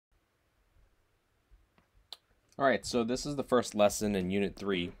All right, so this is the first lesson in Unit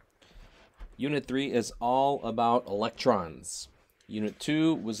 3. Unit 3 is all about electrons. Unit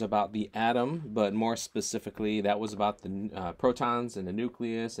 2 was about the atom, but more specifically, that was about the protons and the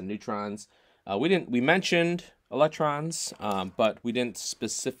nucleus and neutrons. We mentioned electrons, but we didn't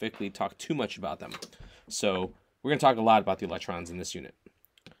specifically talk too much about them. So we're going to talk a lot about the electrons in this unit.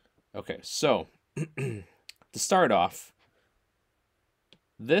 Okay, so to start off,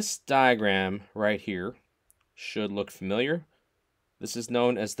 this diagram right here should look familiar. This is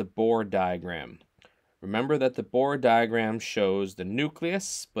known as the Bohr diagram. Remember that the Bohr diagram shows the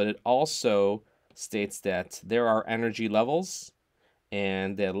nucleus, but it also states that there are energy levels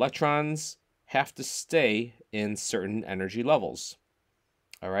and the electrons have to stay in certain energy levels.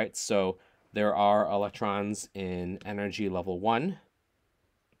 All right, so there are electrons in energy level 1,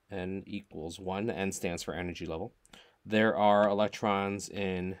 N equals 1, N stands for energy level. There are electrons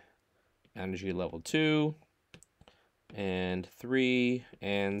in energy level 2, and 3,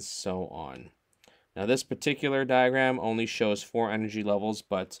 and so on. Now this particular diagram only shows 4 energy levels,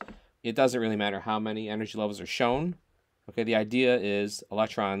 but it doesn't really matter how many energy levels are shown. Okay, the idea is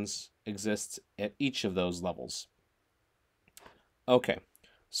electrons exist at each of those levels. Okay,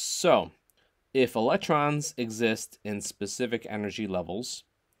 so if electrons exist in specific energy levels,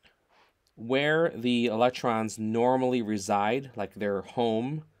 where the electrons normally reside, like their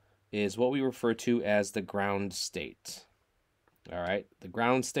home, is what we refer to as the ground state. All right, the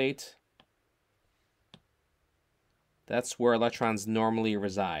ground state, that's where electrons normally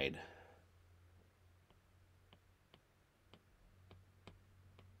reside.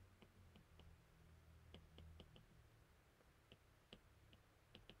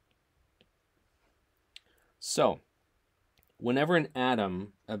 So, whenever an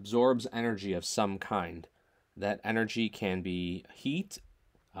atom absorbs energy of some kind, that energy can be heat,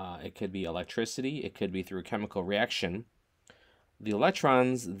 it could be electricity, it could be through a chemical reaction. The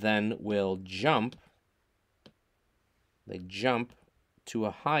electrons then will jump. They jump to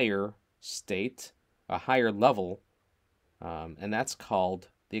a higher state, a higher level, and that's called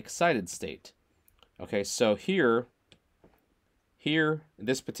the excited state. Okay, so here,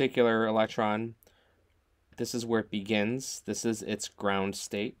 this particular electron, this is where it begins. This is its ground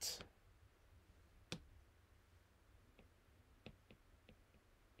state.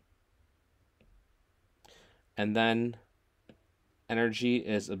 And then energy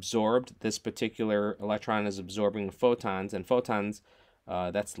is absorbed. This particular electron is absorbing photons, and photons,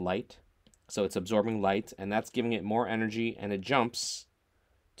 that's light. So it's absorbing light, and that's giving it more energy, and it jumps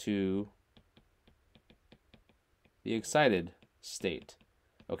to the excited state.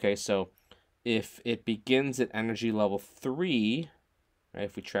 Okay, so if it begins at energy level 3, right,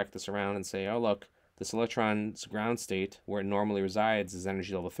 if we track this around and say, oh, look, this electron's ground state, where it normally resides, is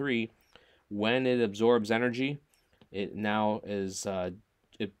energy level 3. When it absorbs energy, it now is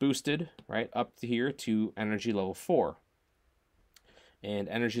it boosted right up to here to energy level 4. And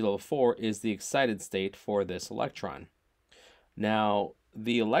energy level 4 is the excited state for this electron. Now,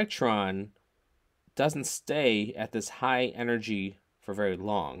 the electron doesn't stay at this high energy for very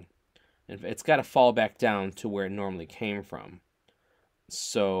long. It's got to fall back down to where it normally came from.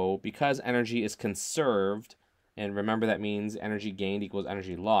 So because energy is conserved, and remember that means energy gained equals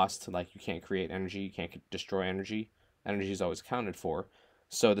energy lost, like you can't create energy, you can't destroy energy. Energy is always accounted for.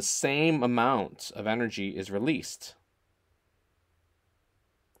 So the same amount of energy is released.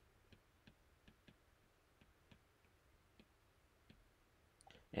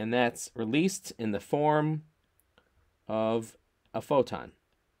 And that's released in the form of a photon.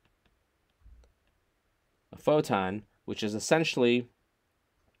 A photon, which is essentially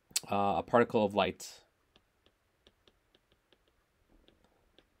a particle of light.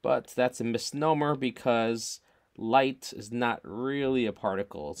 But that's a misnomer because light is not really a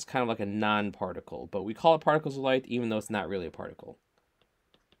particle. It's kind of like a non-particle, but we call it particles of light even though it's not really a particle.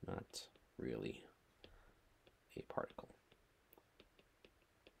 Not really a particle.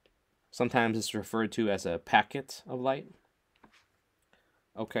 Sometimes it's referred to as a packet of light.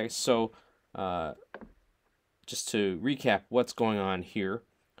 Okay, so just to recap what's going on here.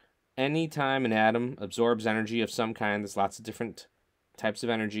 Anytime an atom absorbs energy of some kind, there's lots of different types of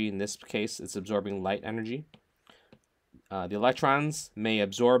energy. In this case, it's absorbing light energy. The electrons may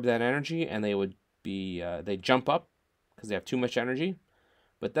absorb that energy, and they would be they jump up because they have too much energy,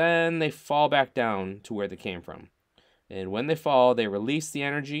 but then they fall back down to where they came from. And when they fall, they release the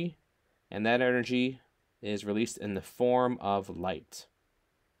energy, and that energy is released in the form of light.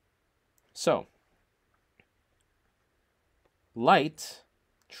 So, light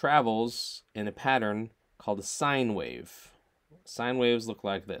travels in a pattern called a sine wave. Sine waves look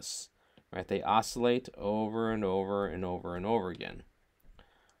like this. right? They oscillate over and over and over and over again.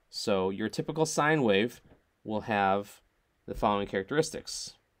 So your typical sine wave will have the following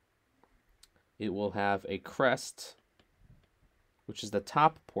characteristics. It will have a crest, which is the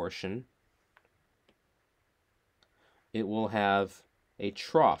top portion. It will have a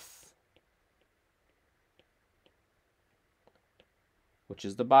trough, which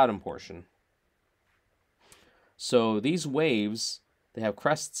is the bottom portion. So these waves, they have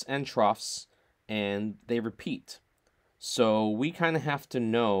crests and troughs, and they repeat. So we kind of have to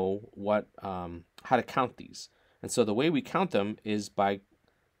know what how to count these. And so the way we count them is by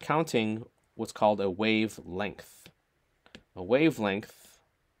counting what's called a wavelength. A wavelength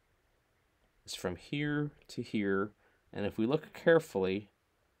is from here to here, and if we look carefully,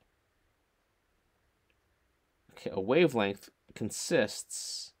 okay, a wavelength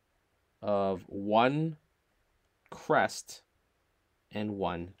consists of one crest and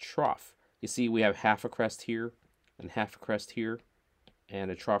one trough. You see we have half a crest here and half a crest here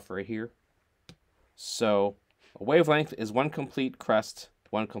and a trough right here. So a wavelength is one complete crest,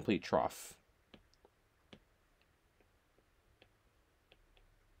 one complete trough.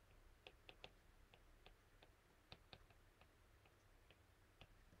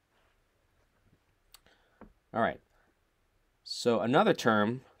 All right. So another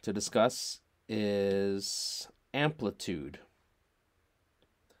term to discuss is amplitude.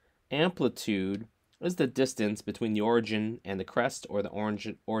 Amplitude is the distance between the origin and the crest, or the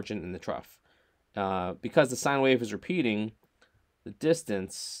origin and the trough. Because the sine wave is repeating, the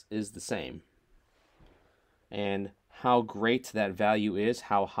distance is the same. And how great that value is,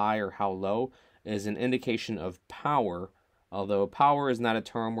 how high or how low, is an indication of power, although power is not a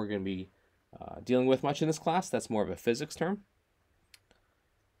term we're going to be dealing with much in this class. That's more of a physics term.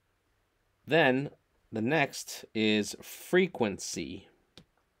 Then the next is frequency.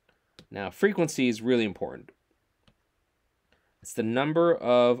 Now, frequency is really important. It's the number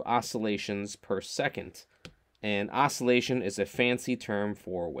of oscillations per second, and oscillation is a fancy term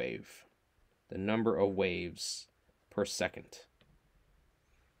for wave. The number of waves per second.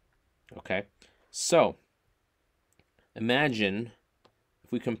 Okay, so imagine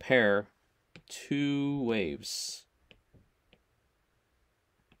if we compare two waves.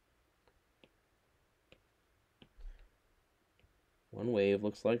 One wave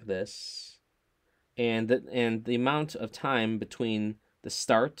looks like this, and the amount of time between the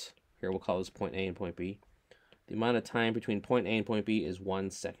start, here we'll call this point A and point B, the amount of time between point A and point B is 1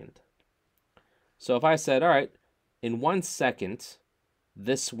 second. So if I said, all right, in 1 second,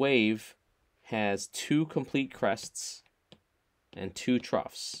 this wave has 2 complete crests and 2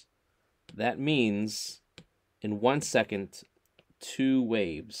 troughs. That means in 1 second, 2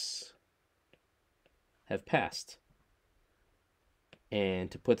 waves have passed.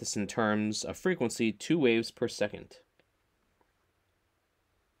 And to put this in terms of frequency, 2 waves per second.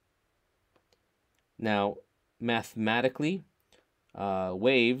 Now, mathematically,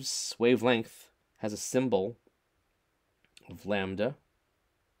 wavelength has a symbol of lambda.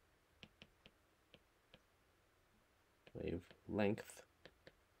 Wavelength.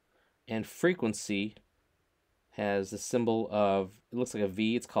 And frequency has the symbol of, it looks like a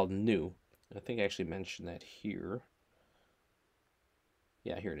V, it's called nu. I think I actually mentioned that here.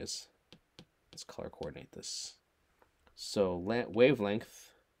 Yeah, here it is. Let's color coordinate this. So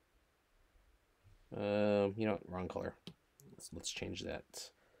wavelength, you know, wrong color. Let's change that.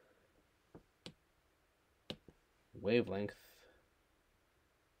 Wavelength.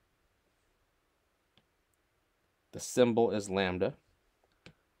 The symbol is lambda.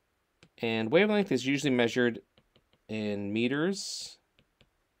 And wavelength is usually measured in meters,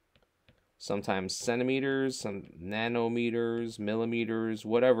 sometimes centimeters, some nanometers, millimeters,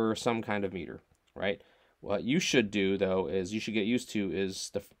 whatever, some kind of meter, right? What you should do, though, is you should get used to is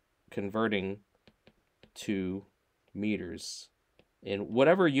the converting to meters. In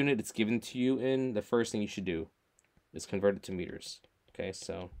whatever unit it's given to you in, the first thing you should do is convert it to meters. Okay,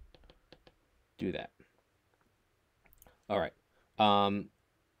 so do that. All right.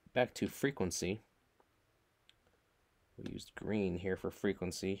 Back to frequency. We used green here for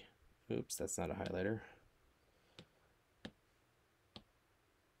frequency. Oops, that's not a highlighter.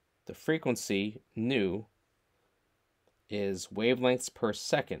 The frequency, nu, is wavelengths per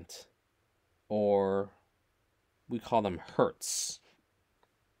second, or we call them hertz.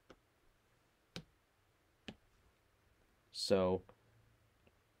 So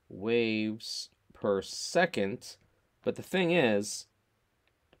waves per second, but the thing is,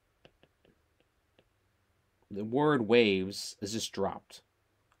 the word waves is just dropped.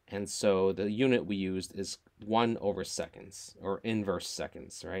 And so the unit we used is 1 over seconds, or inverse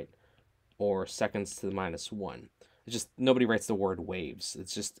seconds, right? or seconds to the minus 1. It's just nobody writes the word waves.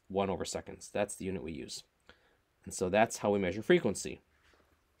 It's just 1 over seconds. That's the unit we use. And so that's how we measure frequency.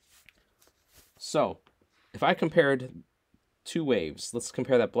 So if I compared two waves, let's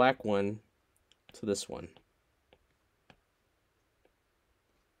compare that black one to this one.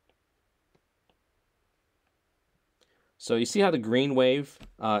 So you see how the green wave,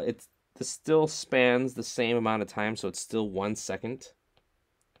 this still spans the same amount of time, so it's still 1 second.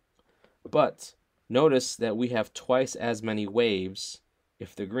 But notice that we have twice as many waves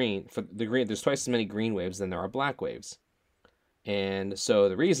if there's twice as many green waves than there are black waves. And so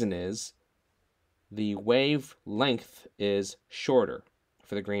the reason is the wave length is shorter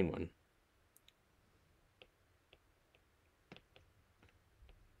for the green one.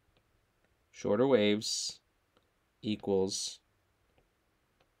 Shorter waves equals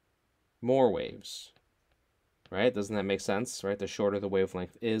more waves, right? Doesn't that make sense, right? The shorter the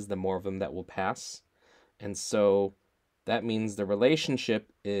wavelength is, the more of them that will pass. And so that means the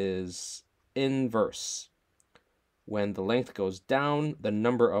relationship is inverse. When the length goes down, the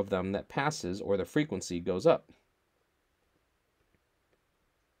number of them that passes, or the frequency, goes up.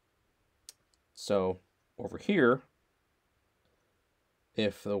 So over here,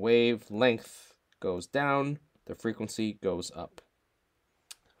 if the wavelength goes down, the frequency goes up.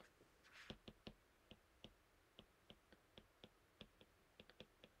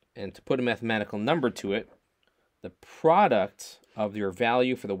 And to put a mathematical number to it, the product of your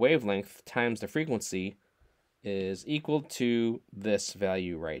value for the wavelength times the frequency is equal to this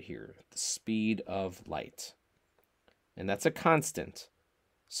value right here, the speed of light. And that's a constant.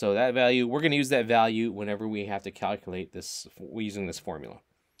 So that value, we're going to use that value whenever we have to calculate this using this formula.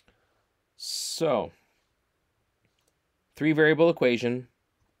 So, 3-variable equation,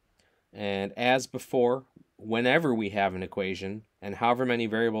 and as before, whenever we have an equation, and however many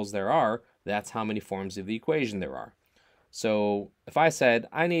variables there are, that's how many forms of the equation there are. So if I said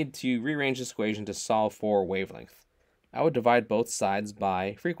I need to rearrange this equation to solve for wavelength, I would divide both sides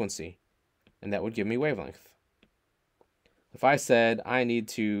by frequency, and that would give me wavelength. If I said I need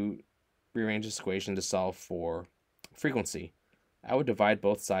to rearrange this equation to solve for frequency, I would divide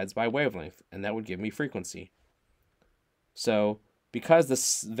both sides by wavelength, and that would give me frequency. So because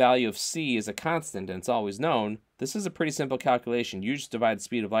this value of c is a constant and it's always known, this is a pretty simple calculation. You just divide the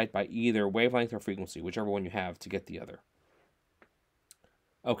speed of light by either wavelength or frequency, whichever one you have, to get the other.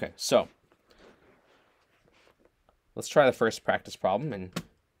 Okay, so let's try the first practice problem and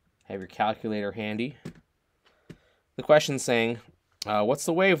have your calculator handy. The question's saying, what's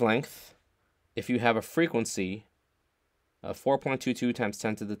the wavelength if you have a frequency of 4.22 times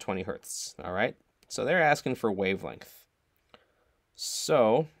 10 to the 20 hertz? All right, so they're asking for wavelength.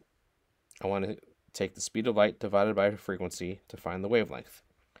 So I want to take the speed of light divided by the frequency to find the wavelength.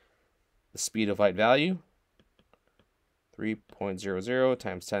 The speed of light value, 3.00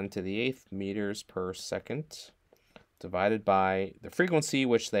 times 10 to the 8th meters per second, divided by the frequency,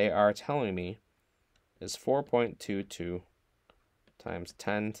 which they are telling me is 4.22 times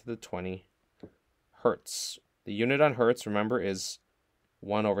 10 to the 20 hertz. The unit on hertz, remember, is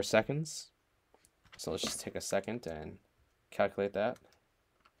 1 over seconds. So let's just take a second and calculate that.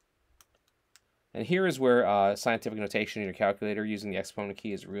 And here is where scientific notation in your calculator using the exponent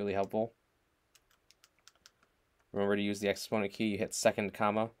key is really helpful. Remember to use the exponent key. You hit second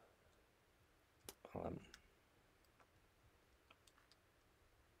comma.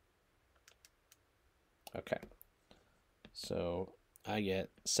 Okay. So I get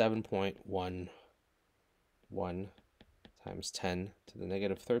 7.11 times 10 to the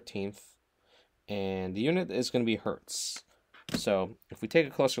negative 13th. And the unit is going to be hertz. So if we take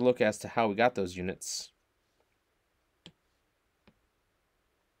a closer look as to how we got those units,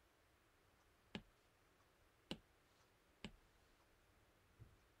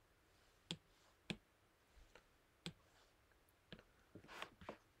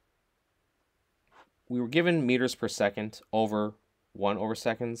 we were given meters per second over 1 over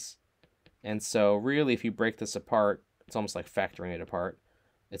seconds. And so really, if you break this apart, it's almost like factoring it apart.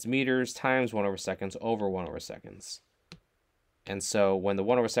 It's meters times 1 over seconds over 1 over seconds. And so when the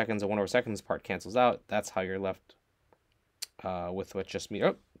 1 over seconds and 1 over seconds part cancels out, that's how you're left with what just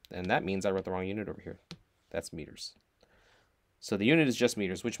meters. Oh, and that means I wrote the wrong unit over here. That's meters. So the unit is just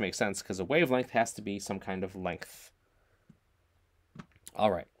meters, which makes sense because a wavelength has to be some kind of length.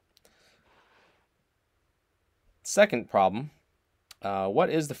 All right. Second problem, what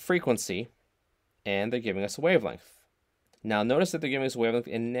is the frequency? And they're giving us a wavelength. Now notice that they're giving us a wavelength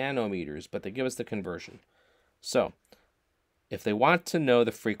in nanometers, but they give us the conversion. So if they want to know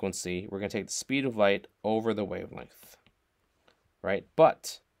the frequency, we're going to take the speed of light over the wavelength, right?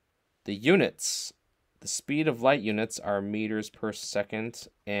 But the The units, the speed of light units are meters per second,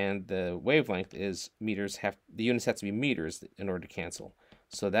 and the wavelength is meters. The units have to be meters in order to cancel.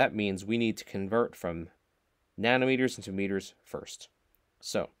 So that means we need to convert from nanometers into meters first.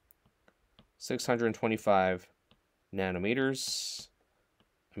 So 625 nanometers.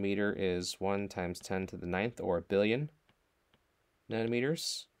 A meter is 1 times 10 to the 9th, or a billion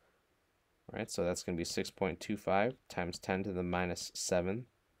nanometers. All right, so that's going to be 6.25 times 10 to the minus 7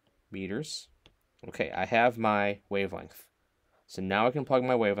 meters. Okay, I have my wavelength. So now I can plug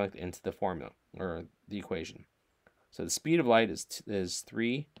my wavelength into the formula, or the equation. So the speed of light is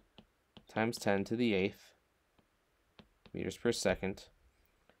 3 times 10 to the 8th meters per second,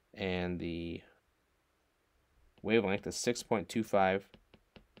 and the wavelength is 6.25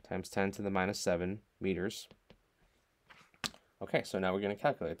 times 10 to the minus 7 meters. Okay, so now we're going to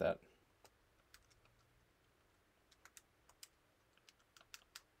calculate that.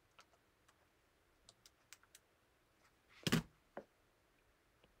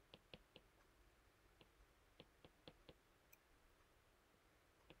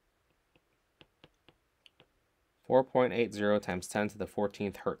 .80 times 10 to the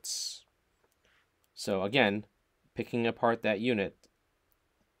 14th hertz. So again, picking apart that unit,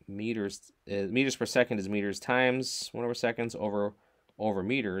 meters per second is meters times 1/seconds over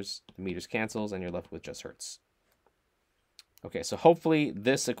meters. The meters cancels, and you're left with just hertz. Okay, so hopefully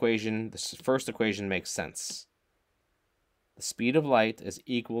this first equation makes sense. The speed of light is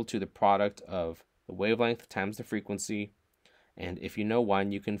equal to the product of the wavelength times the frequency, and if you know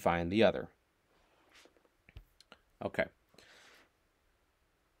one, you can find the other. Okay.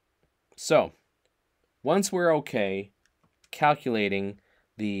 So once we're okay calculating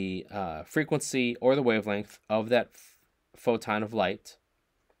the frequency or the wavelength of that photon of light,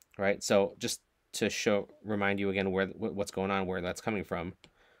 right? So just to remind you again what's going on, where that's coming from.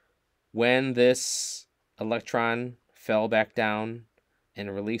 When this electron fell back down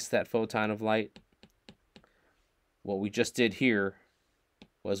and released that photon of light, what we just did here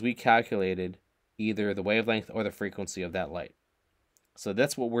was we calculated either the wavelength or the frequency of that light. So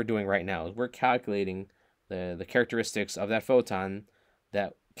that's what we're doing right now. We're calculating the characteristics of that photon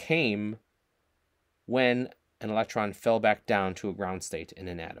that came when an electron fell back down to a ground state in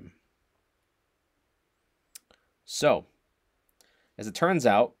an atom. So, as it turns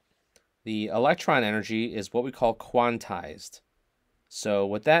out, the electron energy is what we call quantized. So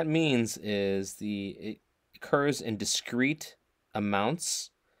what that means is it occurs in discrete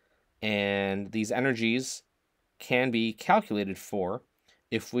amounts, and these energies can be calculated for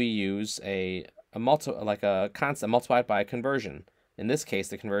if we use a constant multiplied by a conversion. In this case,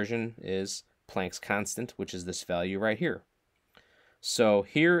 the conversion is Planck's constant, which is this value right here. So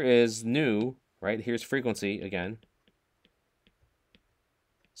here is nu, right? Here's frequency again.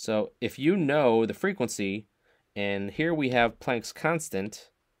 So if you know the frequency, and here we have Planck's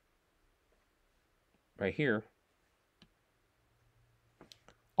constant right here,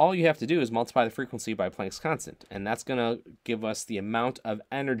 all you have to do is multiply the frequency by Planck's constant, and that's going to give us the amount of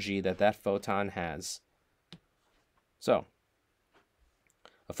energy that photon has. So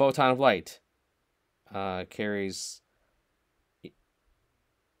a photon of light carries,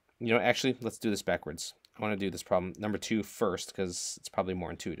 actually, let's do this backwards. I want to do this problem number 2 first, because it's probably more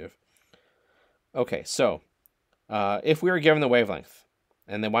intuitive. Okay, so if we were given the wavelength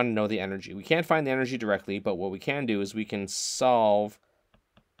and they want to know the energy, we can't find the energy directly, but what we can do is we can solve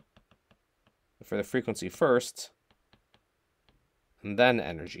for the frequency first and then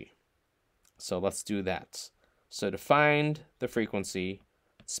energy. So let's do that. So to find the frequency,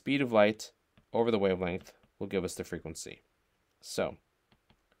 speed of light over the wavelength will give us the frequency. So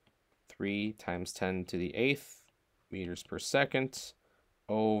 3 times 10 to the 8th meters per second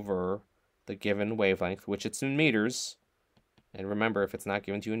over the given wavelength, which it's in meters. And remember, if it's not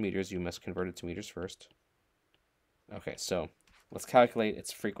given to you in meters, you must convert it to meters first. Okay, so let's calculate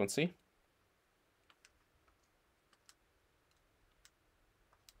its frequency.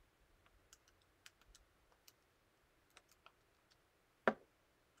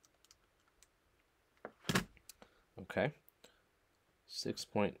 Okay,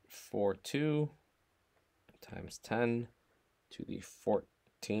 6.42 times 10 to the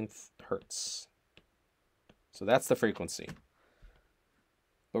 14th hertz. So that's the frequency.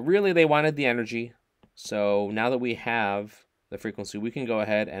 But really, they wanted the energy. So now that we have the frequency, we can go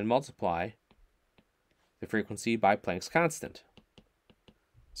ahead and multiply the frequency by Planck's constant.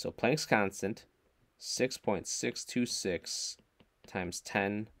 So Planck's constant, 6.626 times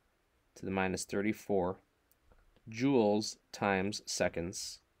 10 to the minus 34 joules times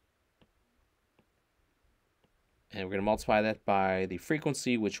seconds. And we're going to multiply that by the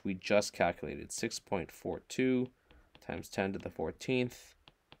frequency, which we just calculated, 6.42 times 10 to the 14th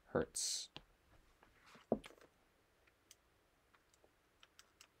hertz.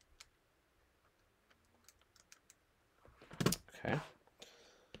 Okay.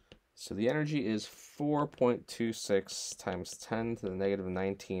 So the energy is 4.26 times 10 to the negative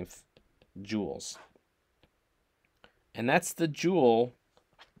 19th joules. And that's the joule,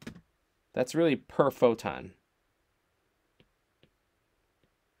 that's really per photon,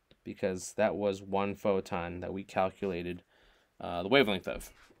 because that was one photon that we calculated the wavelength of.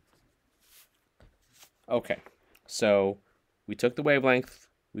 Okay, so we took the wavelength,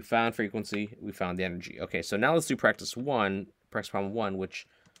 we found frequency, we found the energy. Okay, so now let's do practice problem one, which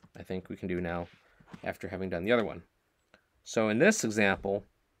I think we can do now after having done the other one. So in this example,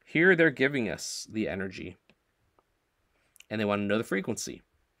 here they're giving us the energy, and they want to know the frequency.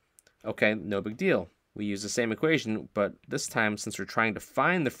 Okay, no big deal. We use the same equation, but this time, since we're trying to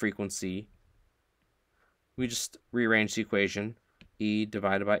find the frequency, we just rearrange the equation. E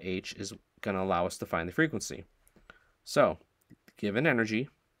divided by h is going to allow us to find the frequency. So, given energy,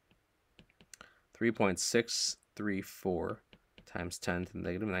 3.634 times 10 to the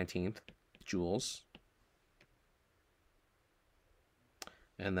negative 19th joules.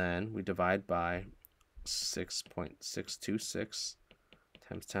 And then we divide by 6.626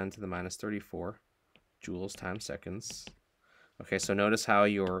 times 10 to the minus 34 joules times seconds. Okay, so notice how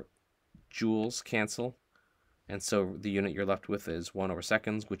your joules cancel. And so the unit you're left with is 1 over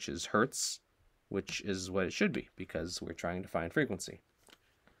seconds, which is hertz, which is what it should be because we're trying to find frequency.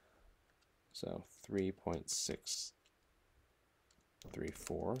 So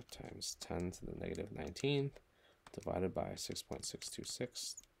 3.634 times 10 to the negative 19th divided by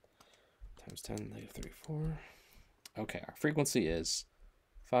 6.626 times 10 to the negative 34. Okay, our frequency is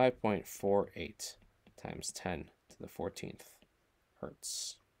 5.48 times 10 to the 14th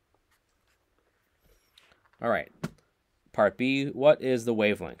hertz. All right, part B, what is the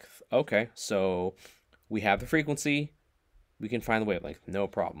wavelength? Okay, so we have the frequency, we can find the wavelength, no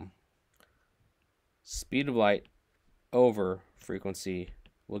problem. Speed of light over frequency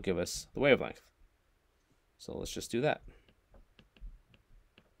will give us the wavelength. So let's just do that.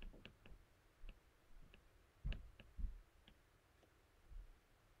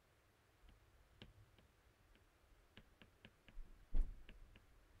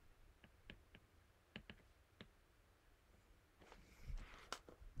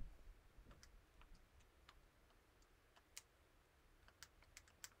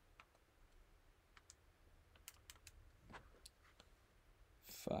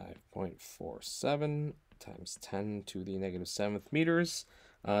 .47 times 10 to the negative 7th meters.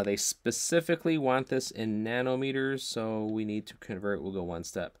 They specifically want this in nanometers, so we need to convert. We'll go one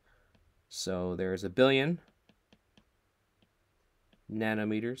step. So there's 1 billion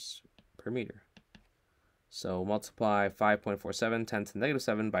nanometers per meter. So multiply 5.47 10 to the negative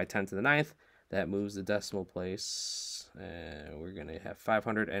 7 by 10 to the 9th. That moves the decimal place. And we're going to have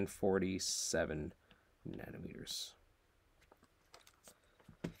 547 nanometers.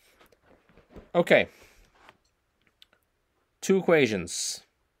 Okay, 2 equations.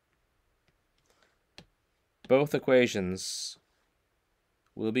 Both equations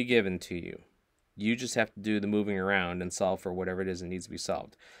will be given to you. You just have to do the moving around and solve for whatever it is that needs to be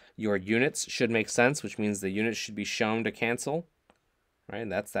solved. Your units should make sense, which means the units should be shown to cancel. Right?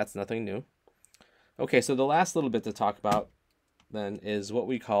 That's nothing new. Okay, so the last little bit to talk about then is what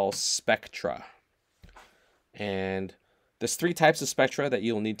we call spectra. And there's 3 types of spectra that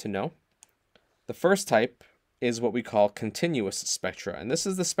you'll need to know. The first type is what we call continuous spectra, and this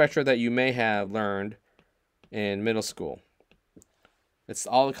is the spectra that you may have learned in middle school. It's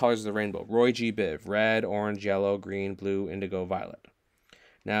all the colors of the rainbow. Roy G. Biv, red, orange, yellow, green, blue, indigo, violet.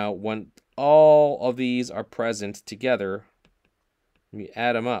 Now, when all of these are present together, when you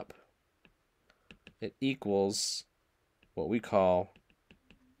add them up, it equals what we call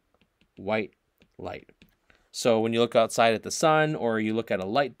white light. So when you look outside at the sun or you look at a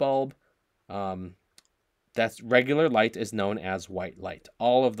light bulb, that's regular light is known as white light.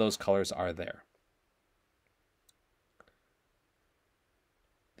 All of those colors are there.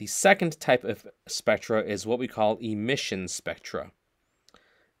 The second type of spectra is what we call emission spectra.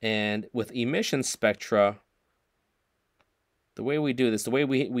 And with emission spectra, the way we do this, the way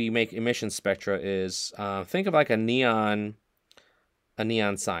we make emission spectra is, think of like a neon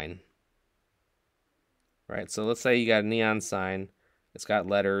sign. Right? So let's say you got a neon sign. It's got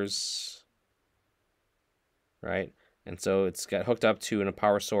letters, right? And so it's got hooked up to a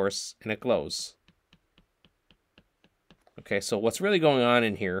power source and it glows. Okay, so what's really going on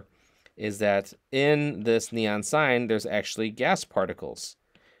in here is that in this neon sign, there's actually gas particles.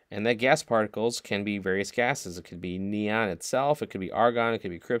 And that gas particles can be various gases. It could be neon itself, it could be argon, it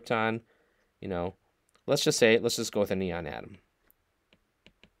could be krypton. You know, let's just go with a neon atom.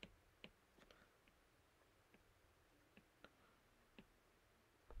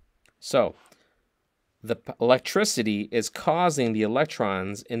 So the electricity is causing the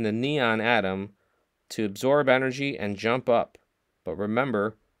electrons in the neon atom to absorb energy and jump up. But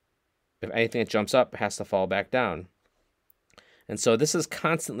remember, if anything that jumps up has to fall back down. And so this is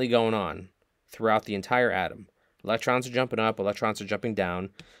constantly going on throughout the entire atom. Electrons are jumping up, electrons are jumping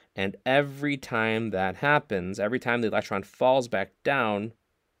down, and every time that happens, every time the electron falls back down,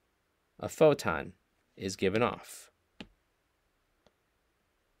 a photon is given off.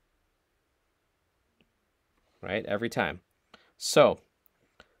 Right? Every time. So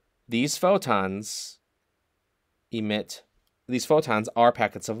these photons are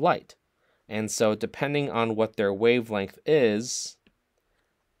packets of light. And so depending on what their wavelength is,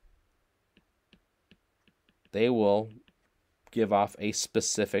 they will give off a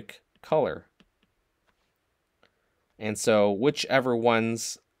specific color. And so whichever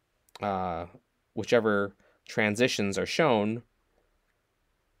transitions are shown,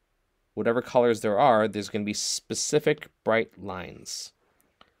 whatever colors there are, there's going to be specific bright lines.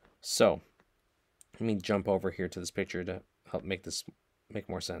 So let me jump over here to this picture to help make this make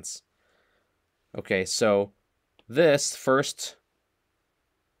more sense. Okay, so this first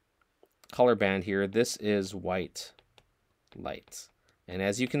color band here, this is white light. And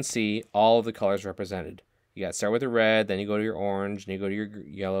as you can see, all of the colors represented. You got to start with the red, then you go to your orange, then you go to your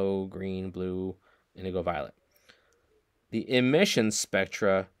yellow, green, blue, and you go violet. The emission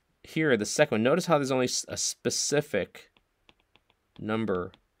spectra here, the second one, notice how there's only a specific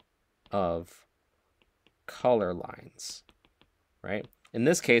number of color lines, right? In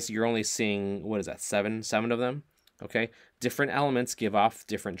this case, you're only seeing, what is that, seven of them? Okay, different elements give off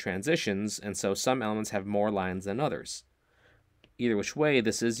different transitions, and so some elements have more lines than others. Either which way,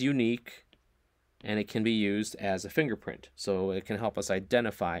 this is unique, and it can be used as a fingerprint, so it can help us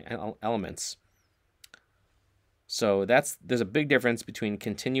identify elements. So there's a big difference between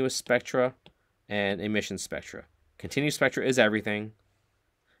continuous spectra and emission spectra. Continuous spectra is everything.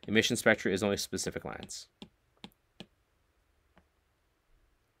 Emission spectra is only specific lines.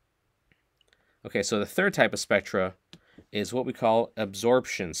 Okay, so the third type of spectra is what we call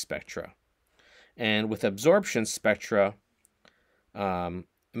absorption spectra. And with absorption spectra,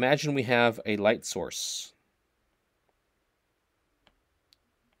 imagine we have a light source.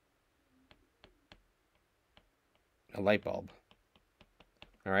 A light bulb.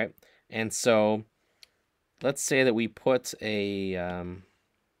 All right, and so let's say that we put a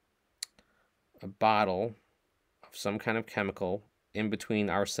bottle of some kind of chemical in between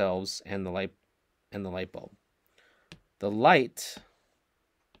ourselves and the light bulb. The light,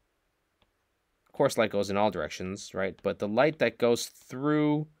 of course, light goes in all directions, right? But the light that goes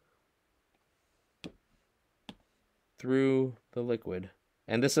through the liquid,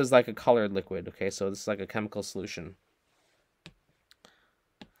 and this is like a colored liquid, okay? So this is like a chemical solution,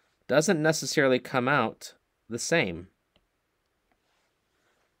 doesn't necessarily come out the same.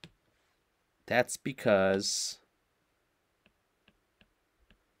 That's because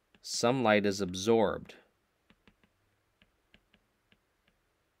some light is absorbed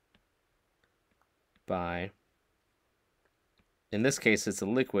by, in this case, it's a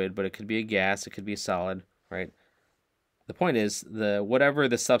liquid, but it could be a gas, it could be a solid, right? The point is, whatever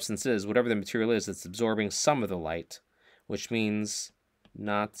the substance is, whatever the material is, it's absorbing some of the light, which means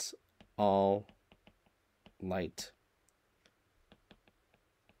not all light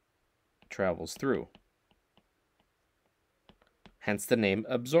travels through. Hence the name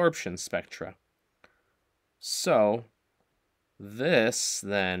absorption spectra. So this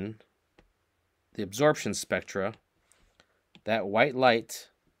then, the absorption spectra, that white light,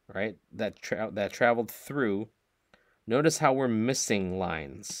 right, that traveled through, notice how we're missing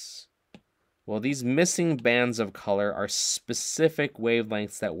lines. Well, these missing bands of color are specific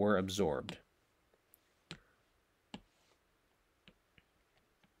wavelengths that were absorbed.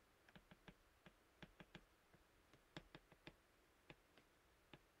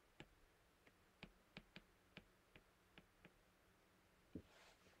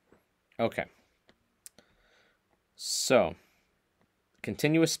 Okay. So,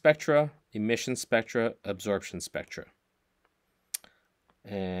 continuous spectra, emission spectra, absorption spectra.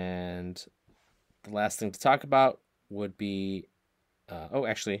 And the last thing to talk about would be,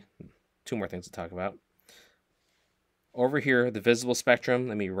 actually, two more things to talk about. Over here, the visible spectrum,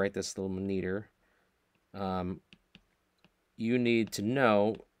 let me write this a little neater. You need to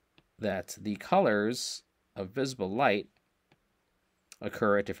know that the colors of visible light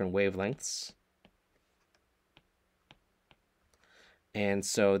occur at different wavelengths. And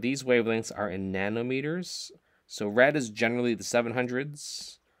so these wavelengths are in nanometers. So red is generally the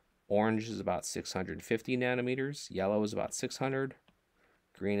 700s. Orange is about 650 nanometers. Yellow is about 600.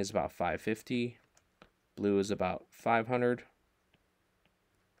 Green is about 550. Blue is about 500.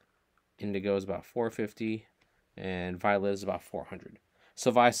 Indigo is about 450. And violet is about 400. So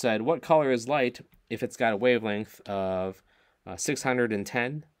if I said, what color is light if it's got a wavelength of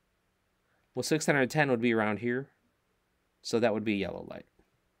 610? Well, 610 would be around here. So that would be yellow light.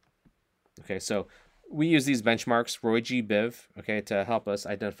 Okay, so we use these benchmarks, Roy G. Biv, okay, to help us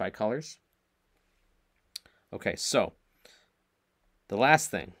identify colors. Okay, so the last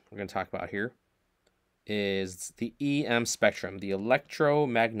thing we're going to talk about here is the EM spectrum, the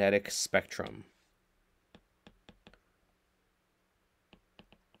electromagnetic spectrum.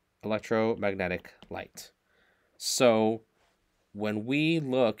 Electromagnetic light. So when we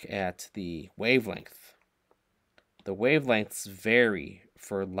look at the wavelengths vary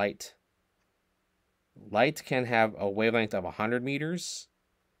for light. Light can have a wavelength of 100 meters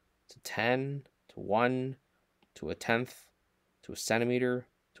to 10 to 1 to a tenth to a centimeter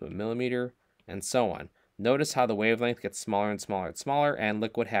to a millimeter and so on. Notice how the wavelength gets smaller and smaller and smaller, and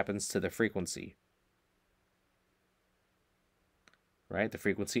look what happens to the frequency. Right? The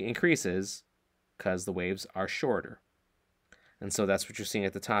frequency increases because the waves are shorter. And so that's what you're seeing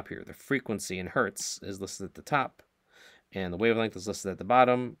at the top here. The frequency in hertz is listed at the top, and the wavelength is listed at the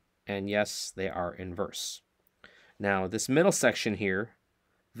bottom, and yes, they are inverse. Now, this middle section here,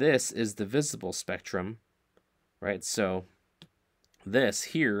 this is the visible spectrum, right? So this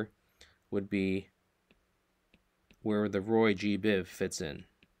here would be where the Roy G. Biv fits in.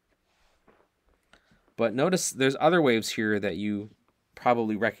 But notice there's other waves here that you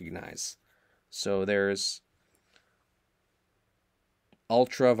probably recognize. So there's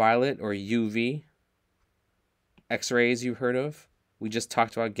ultraviolet or UV, X-rays you've heard of. We just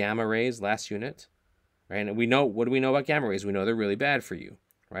talked about gamma rays last unit, right? And we know, what do we know about gamma rays? We know they're really bad for you,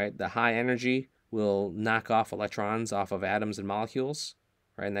 right? The high energy will knock off electrons off of atoms and molecules,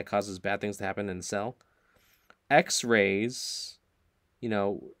 right? And that causes bad things to happen in the cell. X-rays,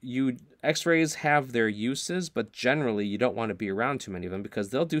 X-rays have their uses, but generally you don't want to be around too many of them because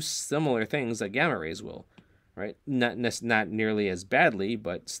they'll do similar things that gamma rays will, right? Not nearly as badly,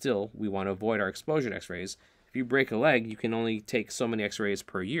 but still we want to avoid our exposure to X-rays. If you break a leg, you can only take so many X-rays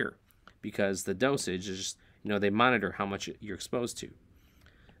per year because the dosage is just, they monitor how much you're exposed to.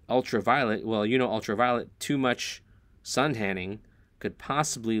 Ultraviolet, well, ultraviolet, too much sun tanning could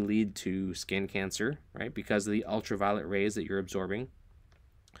possibly lead to skin cancer, right? Because of the ultraviolet rays that you're absorbing.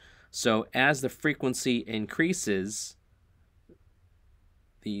 So as the frequency increases,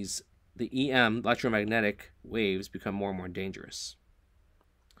 the EM, electromagnetic waves, become more and more dangerous.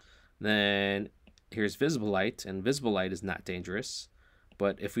 Then here's visible light, and visible light is not dangerous.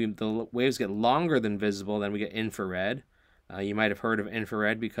 But if the waves get longer than visible, then we get infrared. You might have heard of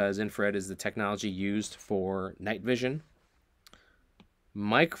infrared because infrared is the technology used for night vision.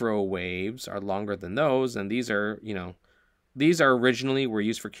 Microwaves are longer than those, and these are originally were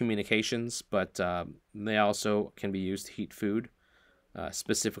used for communications, but they also can be used to heat food,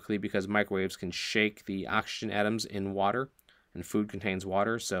 specifically because microwaves can shake the oxygen atoms in water, and food contains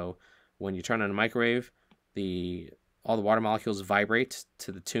water. So when you turn on a microwave, all the water molecules vibrate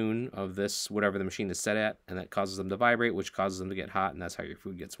to the tune of this, whatever the machine is set at, and that causes them to vibrate, which causes them to get hot, and that's how your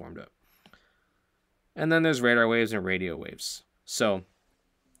food gets warmed up. And then there's radar waves and radio waves. So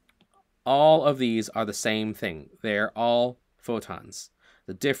all of these are the same thing. They're all photons.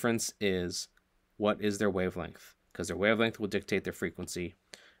 The difference is what is their wavelength, because their wavelength will dictate their frequency,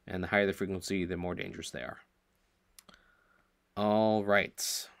 and the higher the frequency, the more dangerous they are. All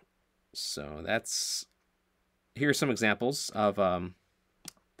right. So here's some examples of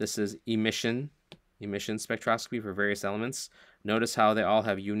this is emission spectroscopy for various elements. Notice how they all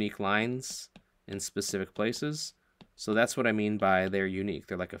have unique lines in specific places. So that's what I mean by they're unique.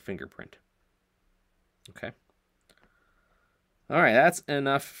 They're like a fingerprint. Okay. All right, that's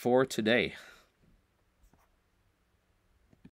enough for today.